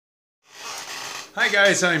Hi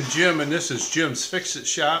guys, I'm Jim and this is Jim's Fix-It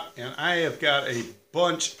Shop, and I have got a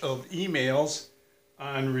bunch of emails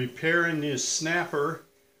on repairing this snapper,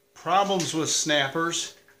 problems with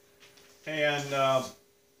snappers, and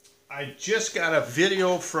I just got a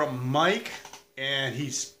video from Mike, and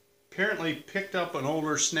he's apparently picked up an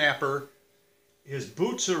older snapper. His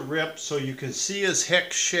boots are ripped so you can see his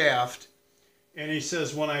hex shaft, and he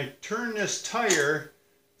says when I turn this tire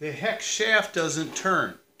the hex shaft doesn't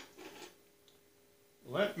turn.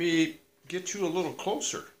 Let me get you a little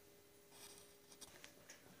closer.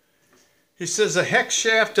 He says the hex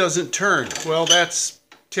shaft doesn't turn. Well, that's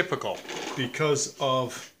typical because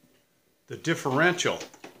of the differential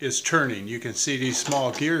is turning. You can see these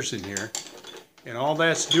small gears in here, and all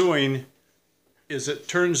that's doing is it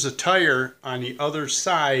turns the tire on the other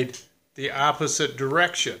side the opposite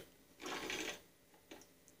direction.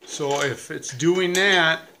 So if it's doing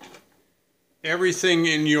that, everything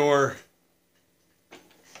in your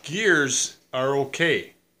gears are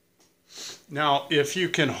okay. Now if you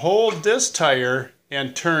can hold this tire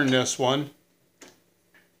and turn this one,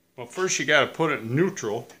 well, first you got to put it in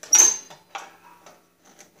neutral.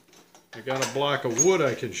 I got a block of wood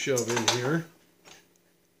I can shove in here.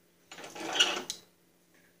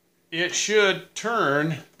 It should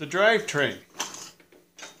turn the drivetrain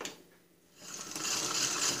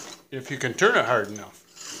if you can turn it hard enough.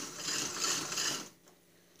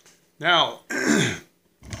 Now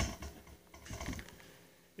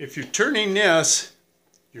if you're turning this,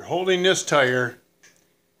 you're holding this tire,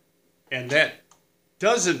 and that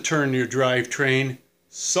doesn't turn your drivetrain,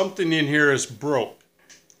 something in here is broke.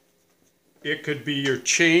 It could be your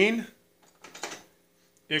chain,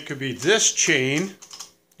 it could be this chain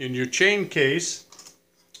in your chain case,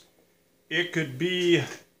 it could be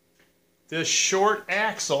this short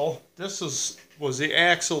axle. This was the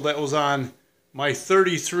axle that was on my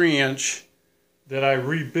 33-inch that I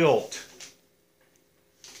rebuilt.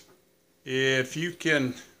 If you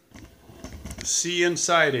can see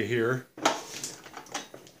inside of here,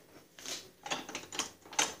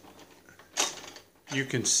 you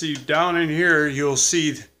can see down in here, you'll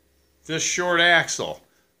see this short axle.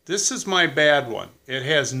 This is my bad one. It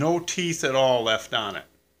has no teeth at all left on it.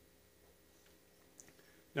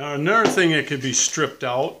 Now another thing that could be stripped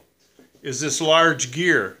out is this large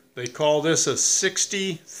gear. They call this a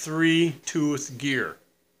 63 tooth gear.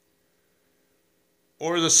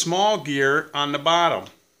 Or the small gear on the bottom.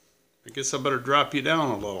 I guess I better drop you down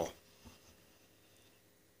a little.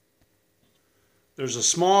 There's a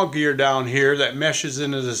small gear down here that meshes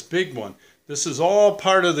into this big one. This is all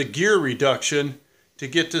part of the gear reduction to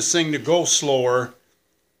get this thing to go slower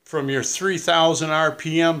from your 3,000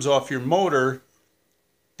 RPMs off your motor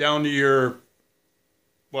down to your,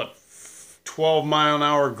 12 mile an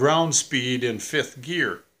hour ground speed in 5th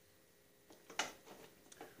gear.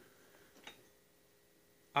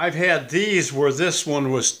 I've had these where this one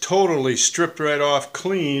was totally stripped right off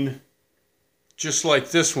clean, just like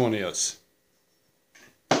this one is.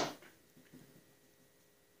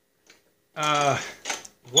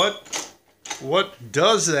 What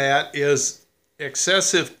does that is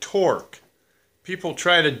excessive torque. People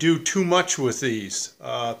try to do too much with these.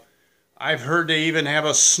 I've heard they even have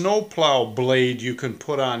a snowplow blade you can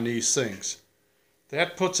put on these things.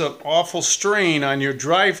 That puts an awful strain on your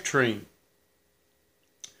drivetrain.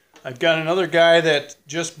 I've got another guy that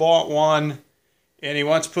just bought one and he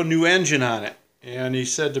wants to put a new engine on it. And he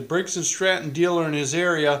said the Briggs & Stratton dealer in his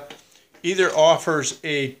area either offers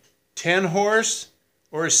a 10 horse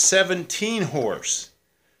or a 17 horse.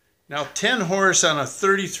 Now 10 horse on a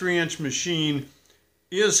 33-inch machine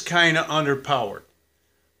is kind of underpowered.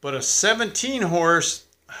 But a 17 horse,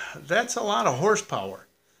 that's a lot of horsepower.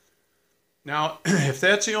 Now if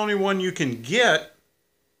that's the only one you can get,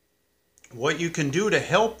 what you can do to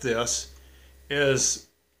help this is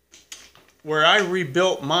where I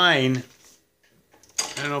rebuilt mine.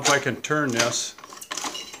 I don't know if I can turn this.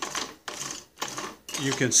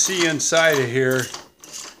 You can see inside of here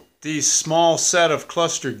these small set of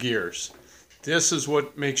cluster gears. This is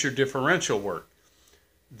what makes your differential work.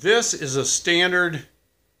 This is a standard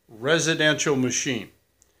residential machine.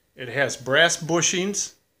 It has brass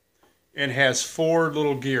bushings and has 4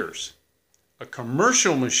 little gears. A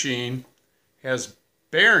commercial machine has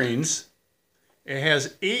bearings. It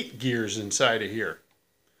has 8 gears inside of here.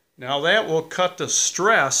 Now that will cut the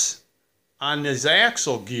stress on these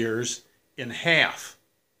axle gears in half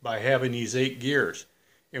by having these 8 gears.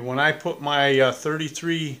 And when I put my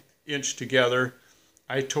 33-inch together,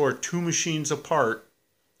 I tore 2 machines apart,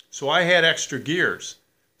 so I had extra gears.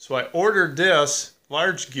 So I ordered this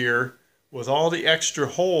large gear with all the extra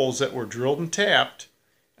holes that were drilled and tapped.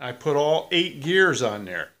 I put all 8 gears on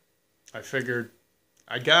there. I figured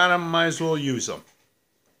I got them, might as well use them.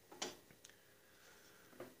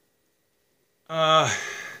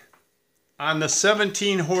 On the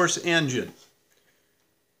 17 horse engine,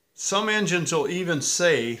 some engines will even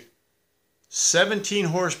say 17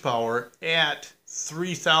 horsepower at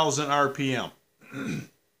 3,000 RPM.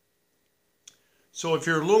 So if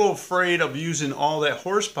you're a little afraid of using all that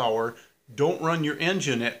horsepower, don't run your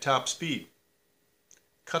engine at top speed.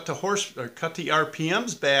 Cut the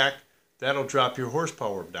RPMs back. That'll drop your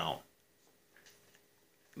horsepower down.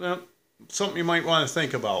 Now, something you might want to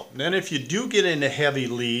think about. Then if you do get into heavy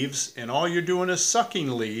leaves and all you're doing is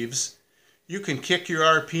sucking leaves, you can kick your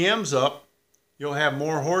RPMs up. You'll have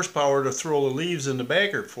more horsepower to throw the leaves in the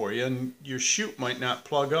bagger for you, and your chute might not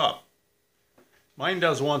plug up. Mine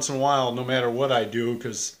does once in a while, no matter what I do,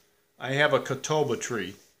 because I have a Catawba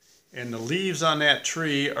tree, and the leaves on that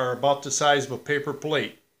tree are about the size of a paper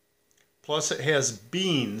plate. Plus it has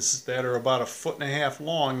beans that are about 1.5 feet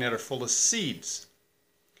long that are full of seeds.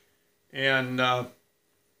 And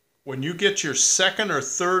when you get your second or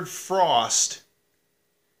third frost,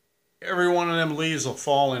 every one of them leaves will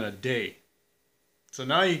fall in a day. So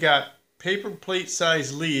now you got paper plate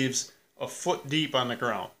sized leaves 1 foot deep on the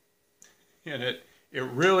ground. And it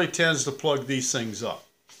really tends to plug these things up.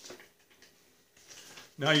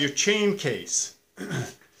 Now your chain case.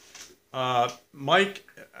 Mike,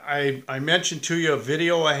 I mentioned to you a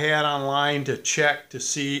video I had online to check to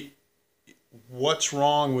see what's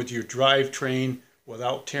wrong with your drivetrain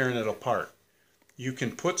without tearing it apart. You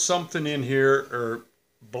can put something in here or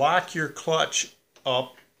block your clutch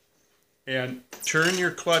up and turn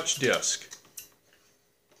your clutch disc.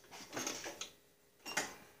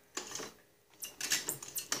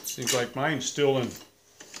 Seems like mine's still in.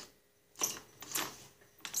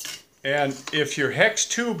 And if your hex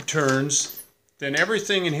tube turns, then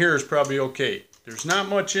everything in here is probably okay. There's not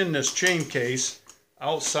much in this chain case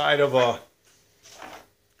outside of a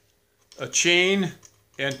chain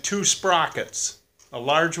and 2 sprockets, a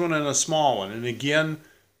large one and a small one. And again,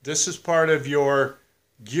 this is part of your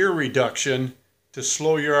gear reduction to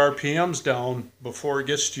slow your RPMs down before it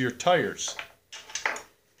gets to your tires.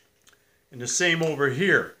 And the same over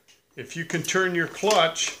here. If you can turn your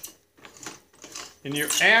clutch and your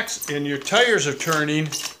tires are turning,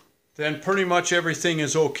 then pretty much everything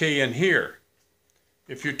is okay in here.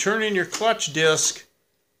 If you're turning your clutch disc,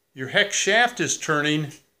 your hex shaft is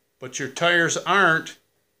turning, but your tires aren't,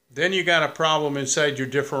 then you got a problem inside your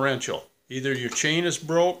differential. Either your chain is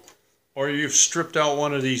broke or you've stripped out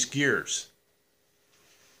one of these gears.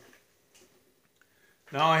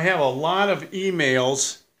 Now I have a lot of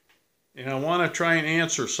emails and I want to try and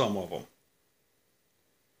answer some of them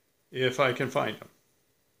if I can find them.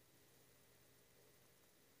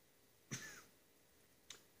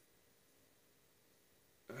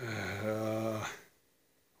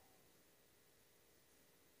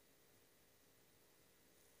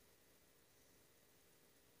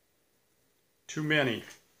 Too many.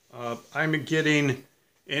 I'm getting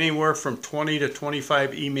anywhere from 20 to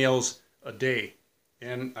 25 emails a day,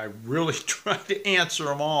 and I really try to answer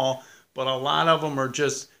them all, but a lot of them are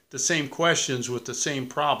just the same questions with the same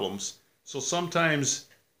problems. So sometimes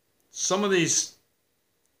some of these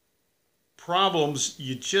problems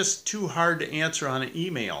you're just too hard to answer on an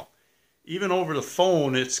email. Even over the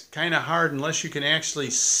phone, it's kind of hard unless you can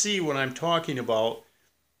actually see what I'm talking about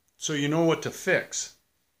so you know what to fix.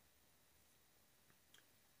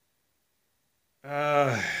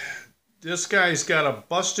 This guy's got a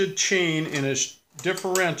busted chain in his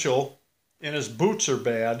differential and his boots are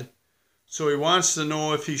bad, so he wants to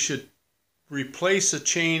know if he should replace a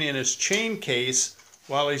chain in his chain case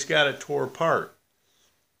while he's got it tore apart.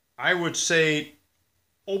 I would say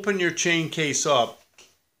open your chain case up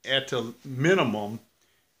at the minimum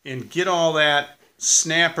and get all that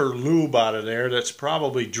snapper lube out of there that's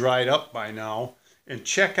probably dried up by now, and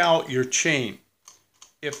check out your chain.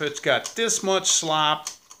 If it's got this much slop,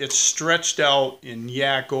 it's stretched out, and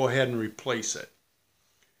yeah, go ahead and replace it.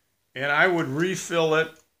 And I would refill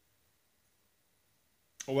it.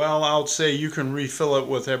 Well, I'll say you can refill it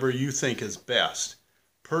with whatever you think is best.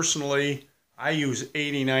 Personally, I use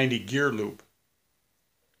 80-90 gear lube.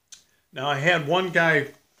 Now, I had one guy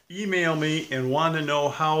email me and want to know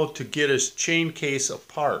how to get his chain case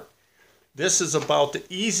apart. This is about the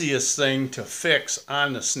easiest thing to fix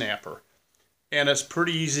on the snapper, and it's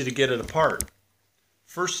pretty easy to get it apart.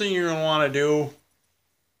 First thing you're going to want to do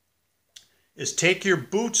is take your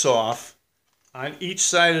boots off on each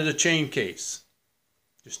side of the chain case.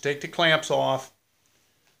 Just take the clamps off.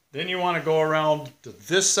 Then you want to go around to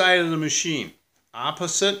this side of the machine,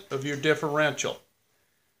 opposite of your differential.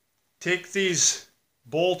 take these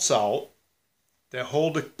bolts out that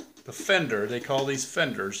hold the fender, they call these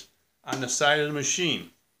fenders, on the side of the machine.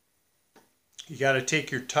 You got to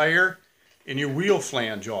take your tire and your wheel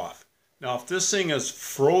flange off. Now if this thing is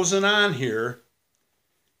frozen on here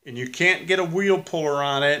and you can't get a wheel puller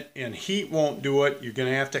on it and heat won't do it, you're going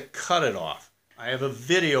to have to cut it off. I have a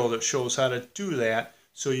video that shows how to do that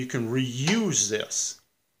so you can reuse this.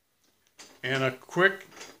 And a quick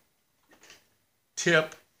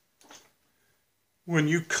tip, when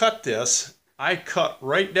you cut this, I cut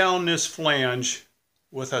right down this flange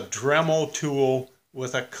with a Dremel tool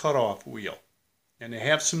with a cutoff wheel. And they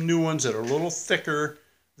have some new ones that are a little thicker,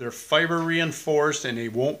 they're fiber reinforced, and they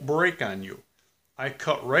won't break on you. I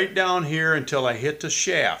cut right down here until I hit the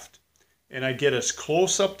shaft, and I get as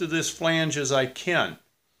close up to this flange as I can.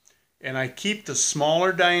 And I keep the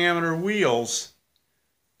smaller diameter wheels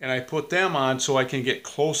and I put them on so I can get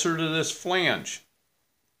closer to this flange.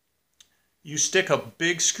 You stick a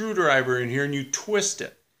big screwdriver in here and you twist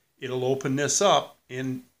it. It'll open this up,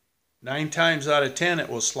 and 9 times out of 10 it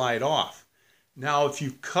will slide off. Now if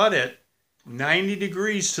you cut it 90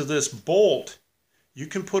 degrees to this bolt, you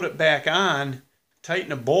can put it back on, tighten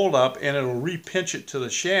the bolt up, and it'll re-pinch it to the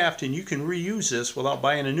shaft, and you can reuse this without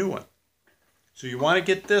buying a new one. So you want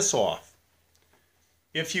to get this off.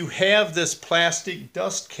 If you have this plastic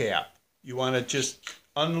dust cap, you want to just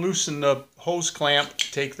unloosen the hose clamp,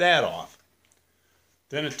 take that off.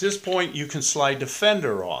 Then at this point you can slide the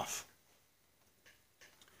fender off.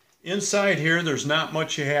 Inside here there's not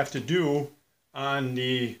much you have to do on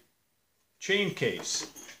the chain case.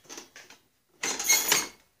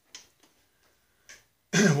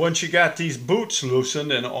 Once you got these boots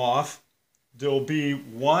loosened and off, there'll be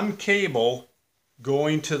one cable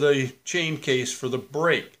going to the chain case for the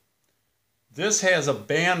brake. This has a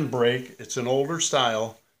band brake. It's an older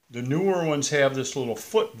style. The newer ones have this little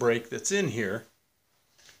foot brake that's in here,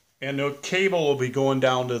 and the cable will be going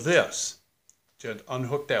down to this. To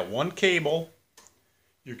unhook that one cable,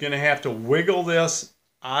 you're going to have to wiggle this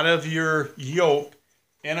out of your yoke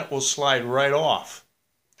and it will slide right off.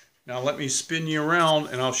 Now let me spin you around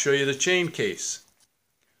and I'll show you the chain case.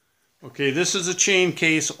 Okay, this is a chain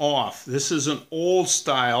case off. This is an old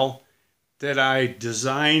style that I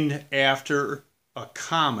designed after a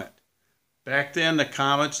Comet. Back then the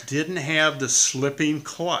Comets didn't have the slipping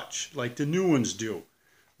clutch like the new ones do.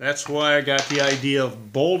 That's why I got the idea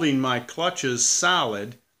of bolting my clutches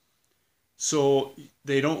solid so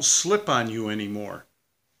they don't slip on you anymore.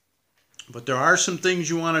 But there are some things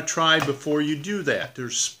you want to try before you do that.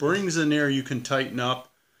 There's springs in there you can tighten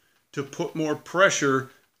up to put more pressure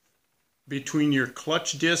between your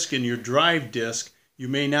clutch disc and your drive disc. You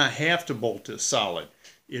may not have to bolt this solid.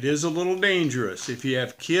 It is a little dangerous. If you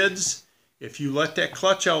have kids, if you let that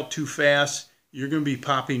clutch out too fast, you're going to be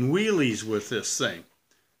popping wheelies with this thing.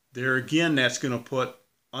 There again, that's going to put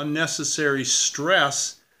unnecessary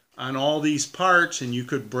stress on all these parts, and you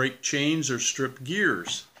could break chains or strip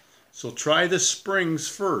gears. So try the springs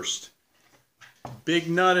first. Big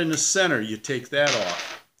nut in the center, you take that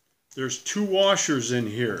off. There's 2 washers in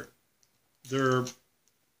here. They're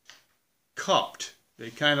cupped. They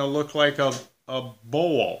kind of look like a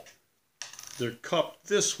bowl. They're cupped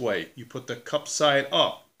this way. You put the cup side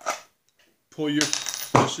up.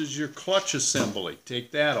 This is your clutch assembly.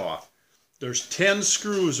 Take that off. There's 10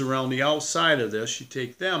 screws around the outside of this. You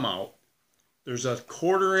take them out. There's a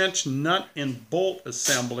 1/4-inch nut and bolt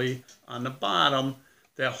assembly on the bottom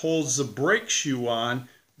that holds the brake shoe on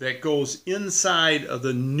that goes inside of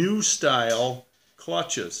the new style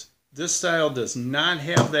clutches. This style does not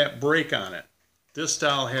have that brake on it. This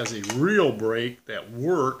style has a real brake that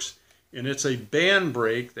works, and it's a band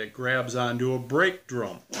brake that grabs onto a brake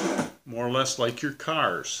drum, more or less like your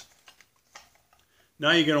cars.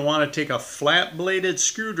 Now you're going to want to take a flat-bladed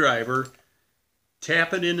screwdriver,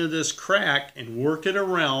 tap it into this crack, and work it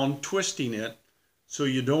around, twisting it so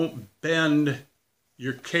you don't bend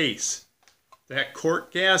your case. That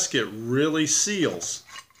cork gasket really seals.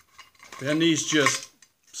 Then these just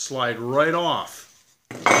slide right off.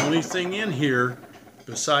 The only thing in here,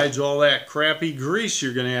 besides all that crappy grease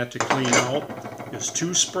you're going to have to clean out, is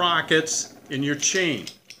 2 sprockets in your chain.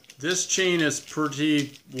 This chain is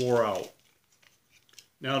pretty wore out.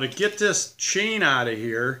 Now to get this chain out of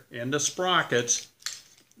here and the sprockets,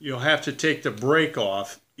 you'll have to take the brake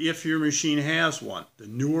off if your machine has one. The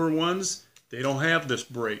newer ones, they don't have this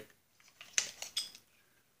brake.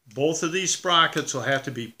 Both of these sprockets will have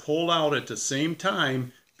to be pulled out at the same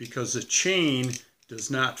time because the chain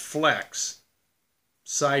does not flex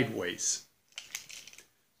sideways.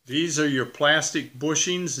 These are your plastic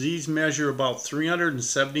bushings. These measure about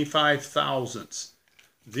 375 thousandths.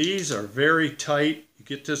 These are very tight. You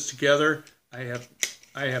get this together. I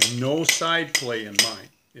have no side play in mine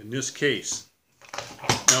in this case.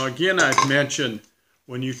 Now again, I've mentioned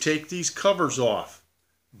when you take these covers off,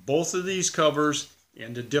 both of these covers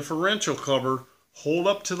and the differential cover, hold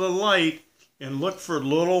up to the light and look for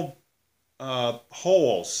little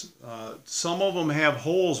holes. Some of them have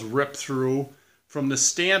holes ripped through from the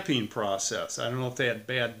stamping process. I don't know if they had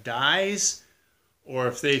bad dyes or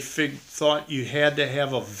if they thought you had to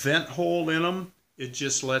have a vent hole in them. It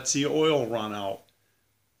just lets the oil run out.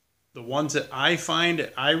 The ones that I find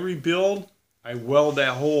that I rebuild, I weld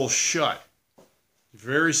that hole shut.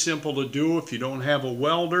 Very simple to do if you don't have a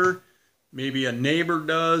welder. Maybe a neighbor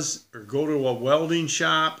does, or go to a welding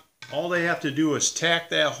shop. All they have to do is tack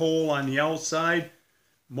that hole on the outside.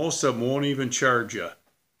 Most of them won't even charge you.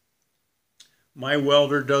 My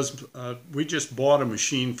welder does, we just bought a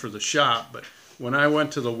machine for the shop, but when I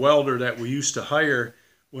went to the welder that we used to hire,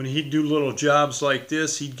 when he'd do little jobs like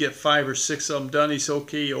this, he'd get 5 or 6 of them done. He said,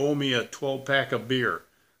 okay, you owe me a 12-pack of beer.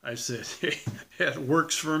 I said, hey, that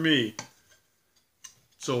works for me.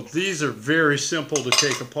 So these are very simple to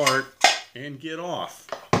take apart and get off.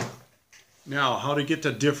 Now, how to get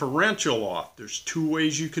the differential off? There's 2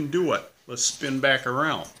 ways you can do it. Let's spin back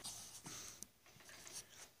around.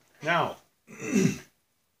 Now,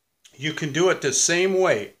 you can do it the same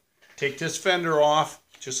way. Take this fender off,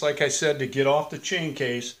 just like I said, to get off the chain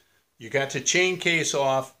case. You got the chain case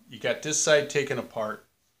off. You got this side taken apart.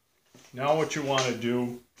 Now what you want to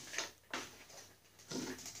do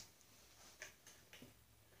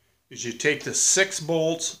is you take the 6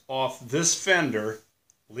 bolts off this fender,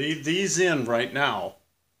 leave these in right now,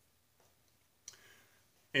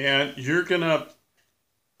 and you're gonna,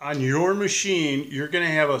 on your machine, you're gonna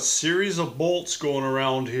have a series of bolts going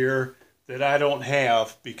around here that I don't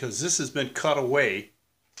have because this has been cut away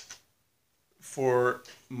for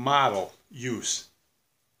model use.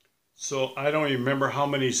 So I don't even remember how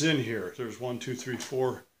many's in here. There's 1, 2, 3,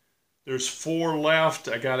 4. There's 4 left.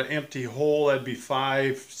 I got an empty hole. That'd be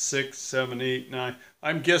 5, 6, 7, 8, 9.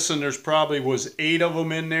 I'm guessing there's probably was 8 of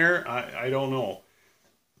them in there. I don't know.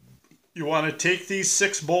 You want to take these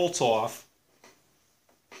 6 bolts off.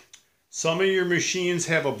 Some of your machines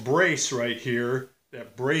have a brace right here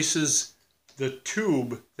that braces the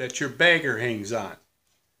tube that your bagger hangs on.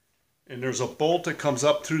 And there's a bolt that comes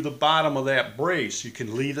up through the bottom of that brace. You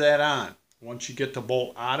can leave that on. Once you get the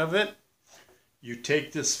bolt out of it, you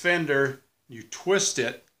take this fender, you twist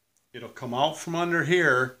it, it'll come out from under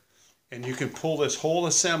here, and you can pull this whole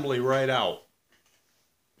assembly right out.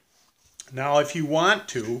 Now if you want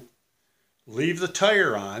to, leave the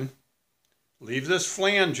tire on, leave this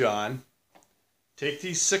flange on, take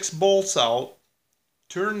these 6 bolts out,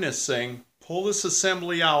 turn this thing, pull this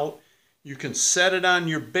assembly out. You can set it on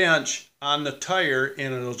your bench on the tire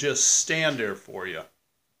and it'll just stand there for you.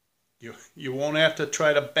 You won't have to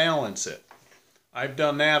try to balance it. I've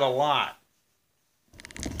done that a lot.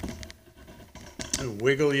 And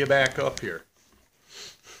wiggle you back up here.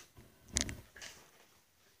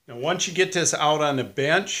 Now once you get this out on the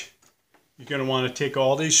bench, you're going to want to take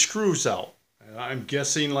all these screws out. And I'm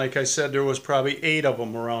guessing, like I said, there was probably 8 of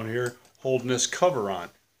them around here holding this cover on.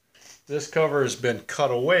 This cover has been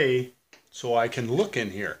cut away so I can look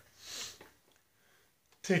in here.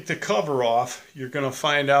 Take the cover off, you're going to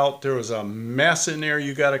find out there was a mess in there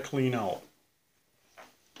you got to clean out.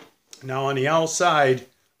 Now on the outside,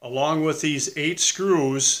 along with these 8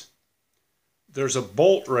 screws, there's a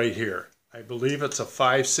bolt right here. I believe it's a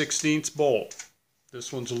 5/16 bolt.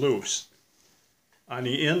 This one's loose. On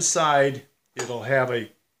the inside, it'll have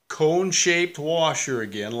a cone-shaped washer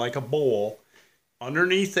again, like a bowl.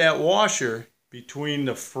 Underneath that washer, between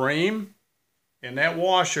the frame and that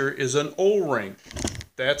washer, is an O-ring.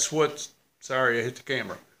 That's what, sorry I hit the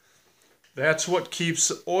camera. That's what keeps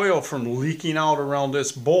the oil from leaking out around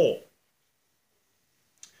this bolt.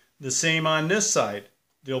 The same on this side.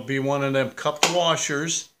 There'll be one of them cup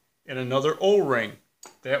washers and another O-ring.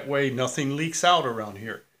 That way nothing leaks out around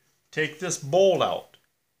here. Take this bolt out.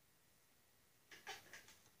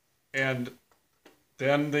 And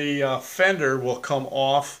then the fender will come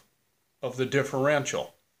off of the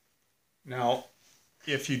differential. Now,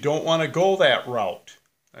 if you don't want to go that route,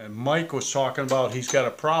 and Mike was talking about he's got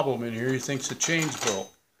a problem in here, he thinks the chain's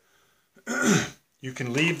broke. You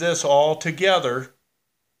can leave this all together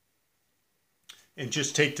and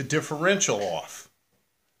just take the differential off.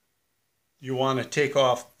 You want to take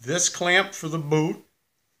off this clamp for the boot,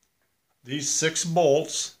 these 6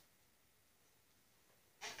 bolts,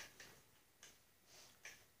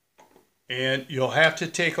 and you'll have to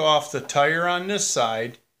take off the tire on this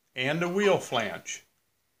side and the wheel flange.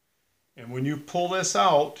 And when you pull this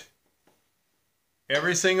out,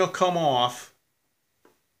 everything will come off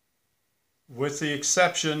with the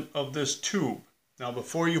exception of this tube. Now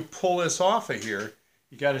before you pull this off of here,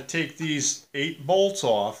 you got to take these 8 bolts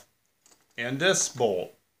off and this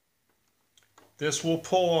bolt. This will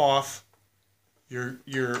pull off.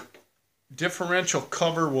 Your differential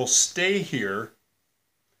cover will stay here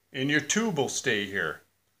and your tube will stay here.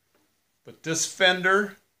 But this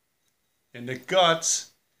fender and the guts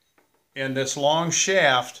and this long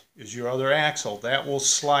shaft is your other axle. That will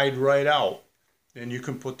slide right out. Then you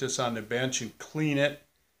can put this on the bench and clean it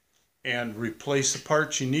and replace the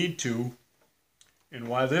parts you need to. And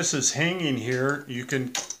while this is hanging here, you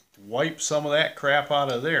can wipe some of that crap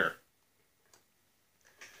out of there.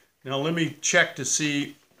 Now let me check to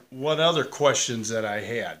see what other questions that I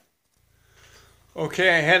had. Okay,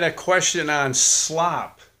 I had a question on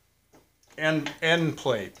slop and end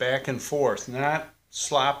play, back and forth. Not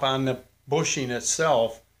slop on the bushing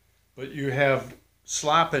itself, but you have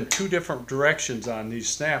slop in 2 different directions on these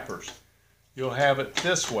snappers. You'll have it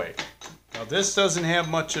this way. Now this doesn't have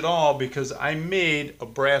much at all because I made a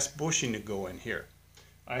brass bushing to go in here.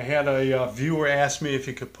 I had a viewer ask me if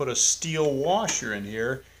he could put a steel washer in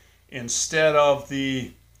here instead of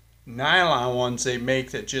the nylon ones they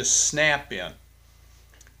make that just snap in.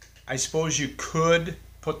 I suppose you could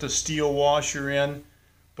put the steel washer in,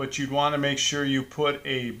 but you'd want to make sure you put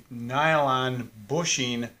a nylon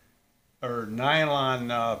bushing or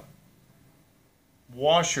nylon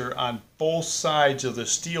washer on both sides of the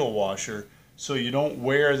steel washer so you don't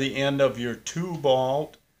wear the end of your tube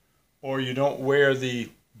out or you don't wear the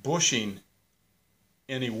bushing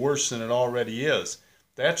any worse than it already is.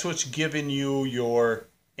 That's what's giving you your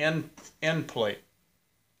end plate.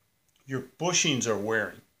 Your bushings are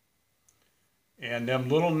wearing. And them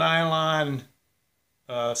little nylon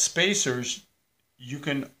spacers, you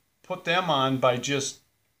can put them on by just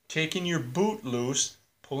taking your boot loose,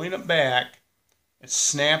 pulling it back, and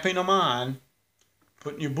snapping them on,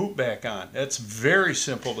 putting your boot back on. That's very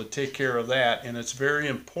simple to take care of that, and it's very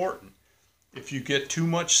important. If you get too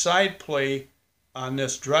much side play on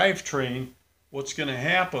this drivetrain, what's going to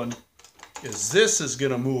happen is this is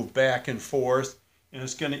going to move back and forth, and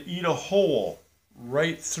it's going to eat a hole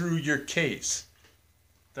right through your case.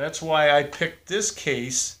 That's why I picked this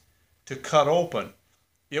case to cut open.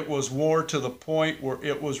 It was wore to the point where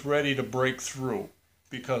it was ready to break through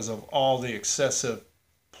because of all the excessive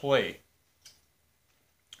play.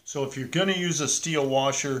 So if you're going to use a steel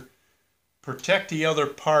washer, protect the other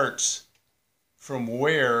parts from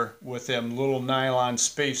wear with them little nylon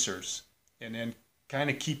spacers, and then kind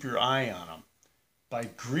of keep your eye on them. By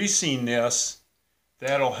greasing this,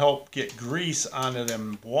 that'll help get grease onto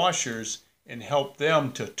them washers and help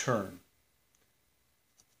them to turn.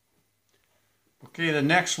 Okay, the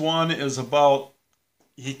next one is about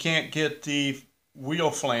he can't get the wheel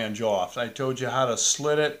flange off. I told you how to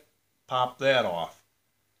slit it, pop that off.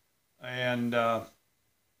 And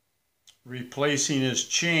replacing his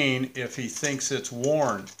chain if he thinks it's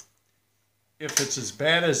worn. If it's as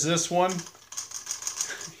bad as this one,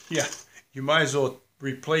 yeah, you might as well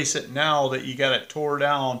replace it now that you got it tore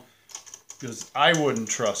down, because I wouldn't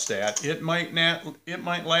trust that. It might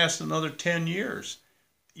last another 10 years.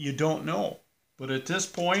 You don't know. But at this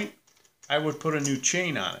point, I would put a new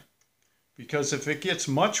chain on it. Because if it gets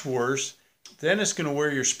much worse, then it's going to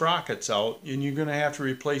wear your sprockets out and you're going to have to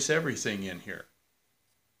replace everything in here.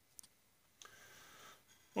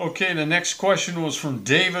 Okay, the next question was from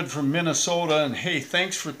David from Minnesota. And hey,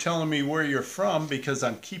 thanks for telling me where you're from because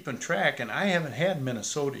I'm keeping track and I haven't had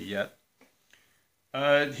Minnesota yet.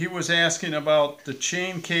 He was asking about the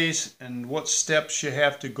chain case and what steps you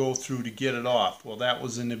have to go through to get it off. Well, that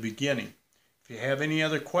was in the beginning. If you have any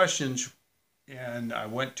other questions and I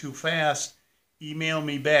went too fast, email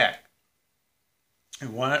me back.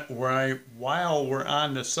 And while we're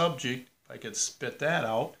on the subject, if I could spit that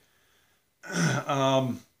out,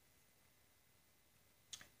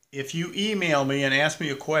 if you email me and ask me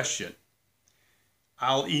a question,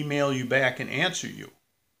 I'll email you back and answer you.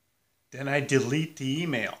 Then I delete the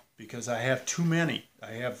email because I have too many.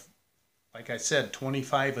 I have, like I said,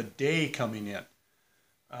 25 a day coming in.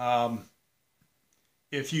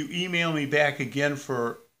 If you email me back again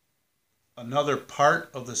for another part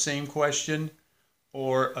of the same question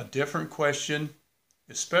or a different question,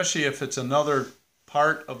 especially if it's another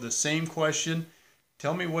part of the same question,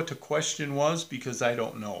 tell me what the question was because I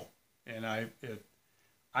don't know. And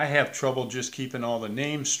I have trouble just keeping all the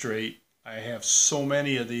names straight. I have so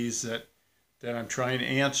many of these that I'm trying to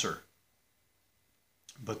answer.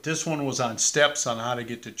 But this one was on steps on how to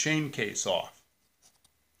get the chain case off.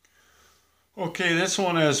 Okay, this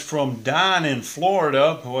one is from Don in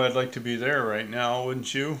Florida. Boy, I'd like to be there right now,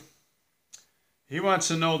 wouldn't you? He wants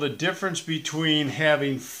to know the difference between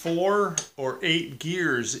having 4 or 8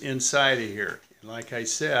 gears inside of here. And like I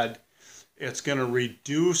said, it's going to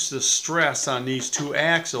reduce the stress on these two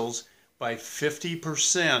axles by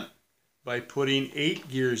 50% by putting 8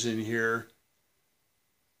 gears in here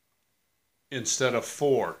instead of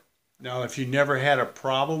 4. Now, if you never had a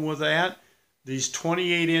problem with that, these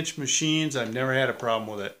 28-inch machines, I've never had a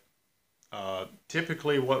problem with it.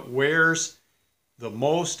 Typically what wears the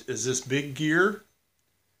most is this big gear.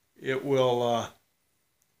 It will,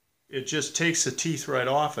 it just takes the teeth right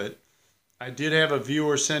off it. I did have a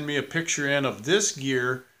viewer send me a picture in of this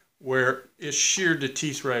gear where it sheared the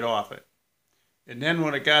teeth right off it. And then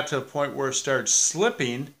when it got to the point where it started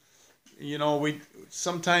slipping, you know,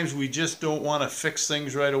 sometimes we just don't want to fix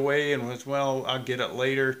things right away and was, well, I'll get it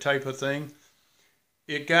later type of thing.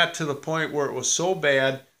 It got to the point where it was so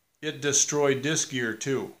bad, it destroyed this gear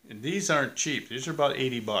too. And these aren't cheap. These are about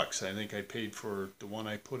 80 bucks. I think I paid for the one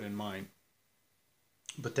I put in mine.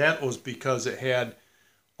 But that was because it had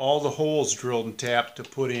all the holes drilled and tapped to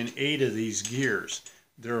put in 8 of these gears.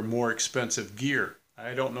 They're a more expensive gear.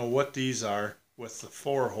 I don't know what these are with the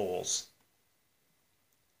 4 holes.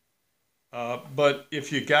 But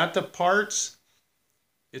if you got the parts,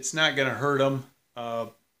 it's not going to hurt them.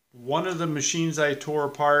 One of the machines I tore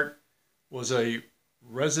apart was a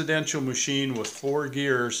residential machine with 4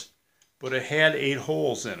 gears, but it had 8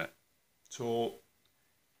 holes in it. So,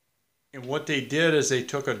 and what they did is they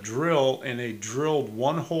took a drill and they drilled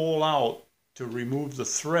 1 hole out to remove the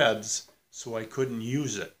threads so I couldn't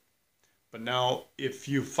use it. But now, if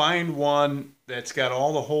you find one that's got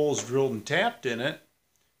all the holes drilled and tapped in it,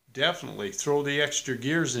 definitely throw the extra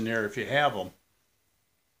gears in there if you have them.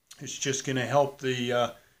 It's just going to help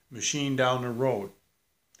the machine down the road.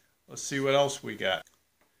 Let's see what else we got.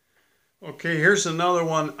 Okay, here's another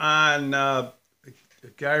one on, a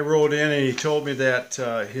guy wrote in and he told me that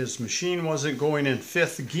his machine wasn't going in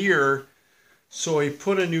 5th gear, so he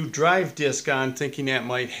put a new drive disc on thinking that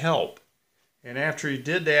might help. And after he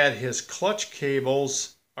did that, his clutch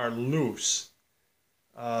cables are loose.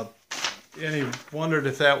 And he wondered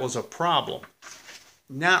if that was a problem.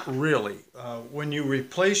 Not really. When you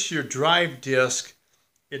replace your drive disc,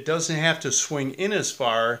 it doesn't have to swing in as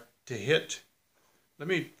far to hit. Let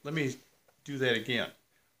me do that again.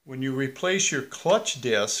 When you replace your clutch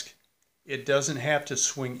disc, it doesn't have to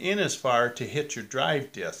swing in as far to hit your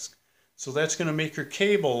drive disc. So that's going to make your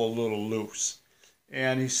cable a little loose.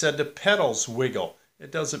 And he said the pedals wiggle. It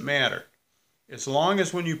doesn't matter. As long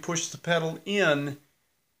as when you push the pedal in,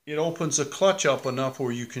 it opens the clutch up enough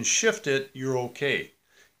where you can shift it, you're okay.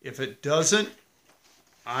 If it doesn't,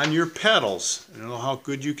 on your pedals, I don't know how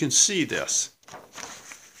good you can see this.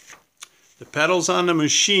 The pedals on the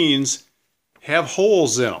machines have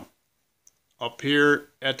holes in them up here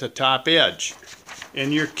at the top edge.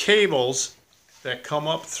 And your cables that come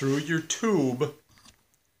up through your tube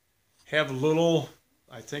have little,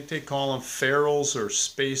 I think they call them ferrules or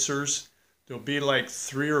spacers. There'll be like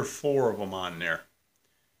 3 or 4 of them on there.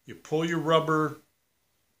 You pull your rubber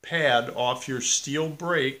pad off your steel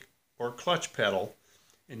brake or clutch pedal,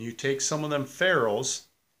 and you take some of them ferrules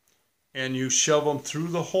and you shove them through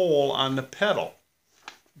the hole on the pedal.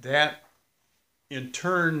 That in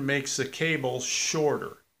turn makes the cable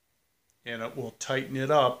shorter, and it will tighten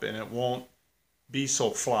it up and it won't be so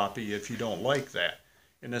floppy if you don't like that.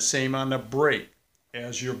 And the same on the brake.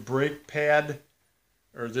 As your brake pad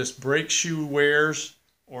or this brake shoe wears,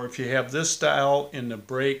 or if you have this style in the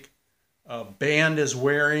brake band is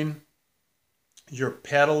wearing, your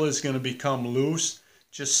pedal is going to become loose.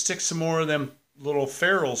 Just stick some more of them little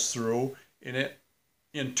ferrules through, and it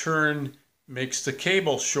in turn makes the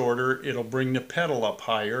cable shorter. It'll bring the pedal up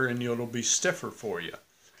higher and it'll be stiffer for you.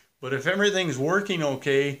 But if everything's working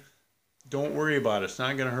okay, don't worry about it. It's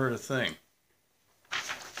not going to hurt a thing.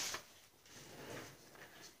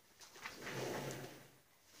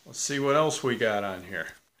 Let's see what else we got on here.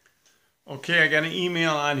 Okay, I got an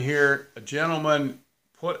email on here. A gentleman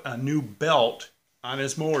put a new belt on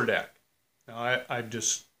his mower deck. Now, I've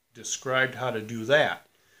just described how to do that.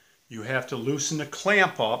 You have to loosen the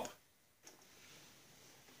clamp up.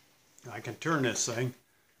 I can turn this thing.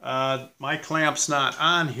 My clamp's not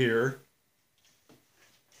on here.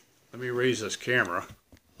 Let me raise this camera.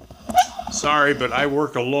 Sorry, but I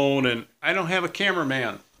work alone and I don't have a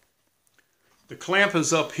cameraman. The clamp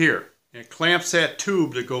is up here. It clamps that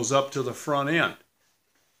tube that goes up to the front end.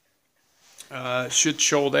 Should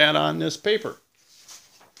show that on this paper.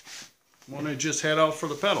 One I just had out for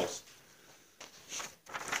the pedals.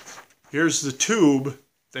 Here's the tube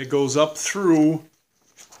that goes up through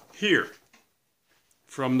here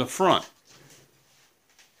from the front.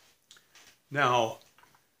 Now,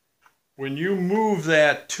 when you move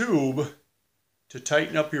that tube to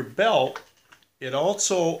tighten up your belt, it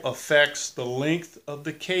also affects the length of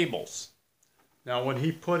the cables. Now, when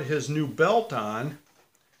he put his new belt on,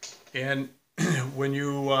 and when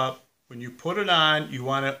you put it on, you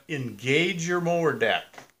want to engage your mower deck.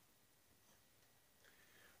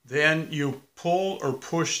 Then you pull or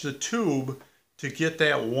push the tube to get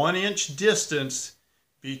that 1 inch distance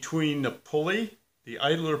between the pulley, the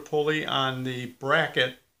idler pulley on the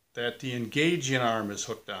bracket that the engaging arm is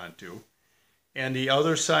hooked onto, and the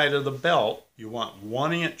other side of the belt. You want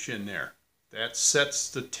 1 inch in there. That sets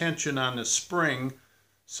the tension on the spring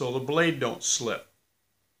so the blade don't slip.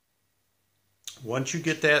 Once you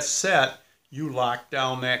get that set, you lock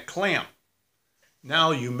down that clamp.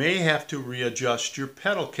 Now you may have to readjust your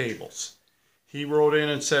pedal cables. He wrote in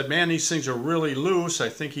and said, man, these things are really loose. I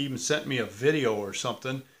think he even sent me a video or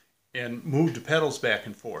something and moved the pedals back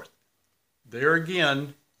and forth. There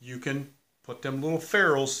again, you can put them little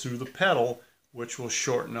ferrules through the pedal, which will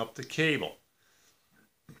shorten up the cable.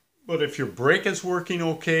 But if your brake is working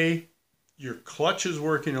okay, your clutch is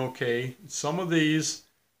working okay, some of these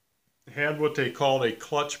had what they called a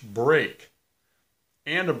clutch brake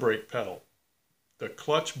and a brake pedal. The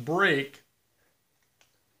clutch brake,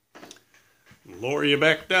 lower you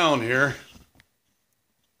back down here.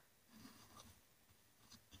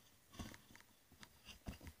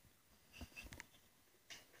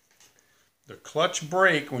 The clutch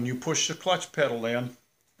brake, when you push the clutch pedal in,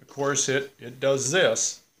 of course it does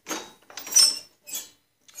this.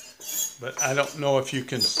 But I don't know if you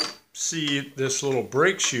can see this little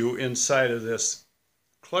brake shoe inside of this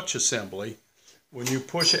clutch assembly. When you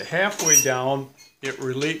push it halfway down, it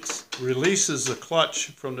releases the clutch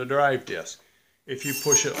from the drive disc. If you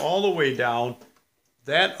push it all the way down,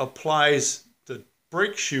 that applies the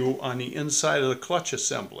brake shoe on the inside of the clutch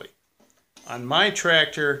assembly. On my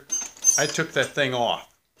tractor, I took that thing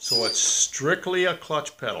off, so it's strictly a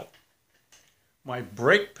clutch pedal. My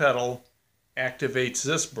brake pedal activates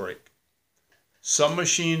this brake. Some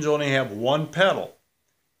machines only have one pedal,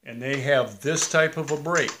 and they have this type of a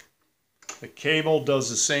brake. The cable does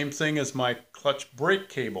the same thing as my clutch brake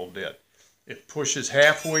cable did. It pushes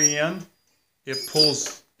halfway in, it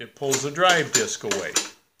pulls the drive disc away.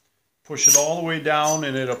 Push it all the way down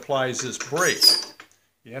and it applies this brake.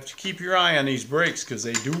 You have to keep your eye on these brakes because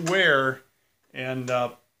they do wear, and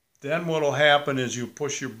then what will happen is you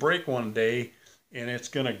push your brake one day and it's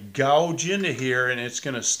going to gouge into here and it's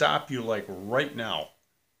going to stop you like right now.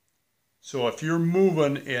 So if you're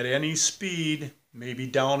moving at any speed, maybe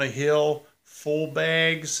down a hill, full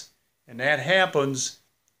bags, and that happens,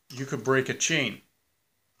 you could break a chain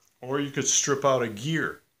or you could strip out a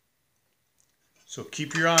gear. So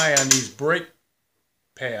keep your eye on these brake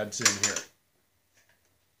pads in here.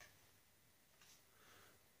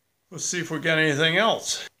 Let's see if we got anything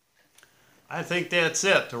else. I think that's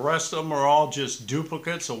it. The rest of them are all just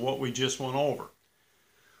duplicates of what we just went over.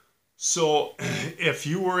 So if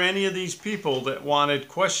you were any of these people that wanted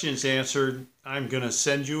questions answered, I'm going to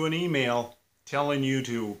send you an email telling you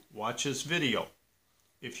to watch this video.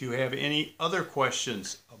 If you have any other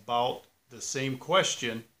questions about the same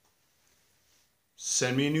question,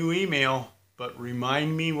 send me a new email, but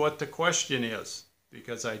remind me what the question is,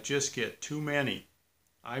 because I just get too many.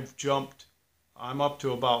 I'm up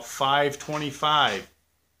to about 525.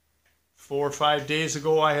 4 or 5 days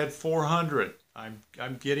ago I had 400.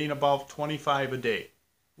 I'm getting about 25 a day,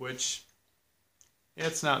 which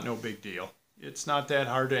it's not no big deal. It's not that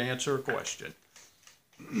hard to answer a question.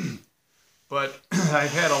 But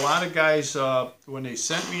I've had a lot of guys, when they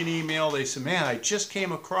sent me an email, they said, man, I just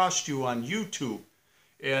came across you on YouTube,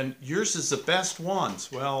 and yours is the best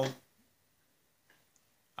ones. Well,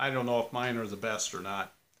 I don't know if mine are the best or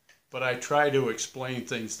not, but I try to explain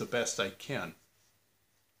things the best I can.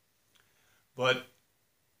 But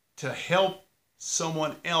to help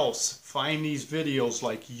someone else find these videos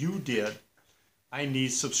like you did, I need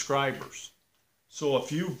subscribers. So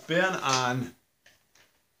if you've been on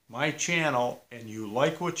my channel and you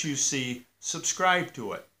like what you see, subscribe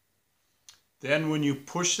to it. Then when you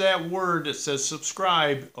push that word that says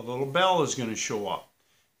subscribe, a little bell is going to show up.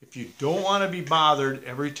 If you don't want to be bothered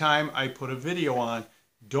every time I put a video on,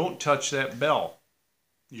 don't touch that bell.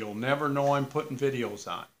 You'll never know I'm putting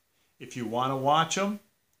videos on. If you want to watch them,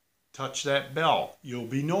 touch that bell. You'll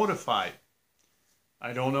be notified.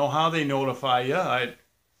 I don't know how they notify you.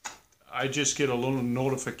 I just get a little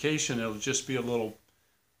notification. It'll just be a little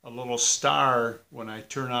star when I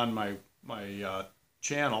turn on my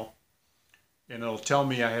channel. and it'll tell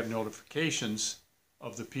me I have notifications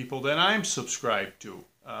of the people that I'm subscribed to.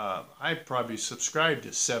 I probably subscribed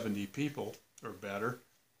to 70 people or better.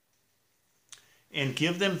 And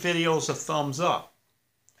give them videos a thumbs up.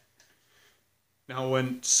 Now,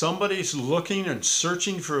 when somebody's looking and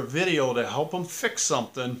searching for a video to help them fix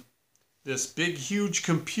something, this big, huge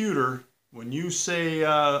computer, when you say,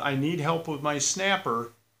 I need help with my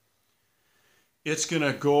snapper, it's going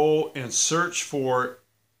to go and search for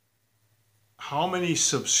how many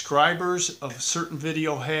subscribers a certain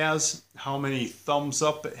video has, how many thumbs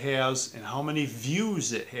up it has, and how many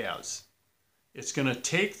views it has. It's going to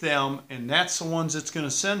take them, and that's the ones it's going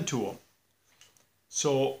to send to them.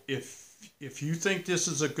 So if you think this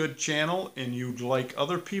is a good channel and you'd like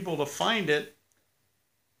other people to find it,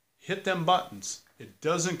 hit them buttons. It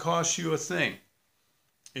doesn't cost you a thing.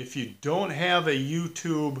 If you don't have a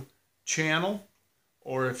YouTube channel,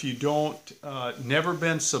 or if you don't never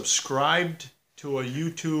been subscribed to a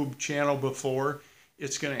YouTube channel before,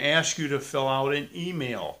 it's going to ask you to fill out an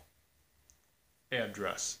email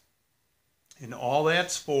address. And all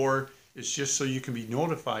that's for is just so you can be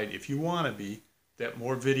notified, if you want to be, that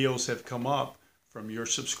more videos have come up from your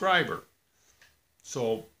subscriber.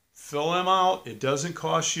 So fill them out. It doesn't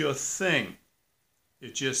cost you a thing.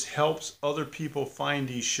 It just helps other people find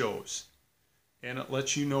these shows. And it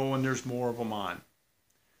lets you know when there's more of them on.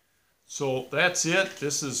 So that's it.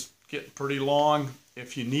 This is getting pretty long.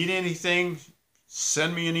 If you need anything,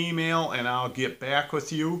 send me an email and I'll get back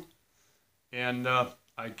with you. And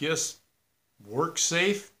I guess work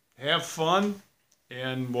safe, have fun,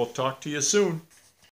 and we'll talk to you soon.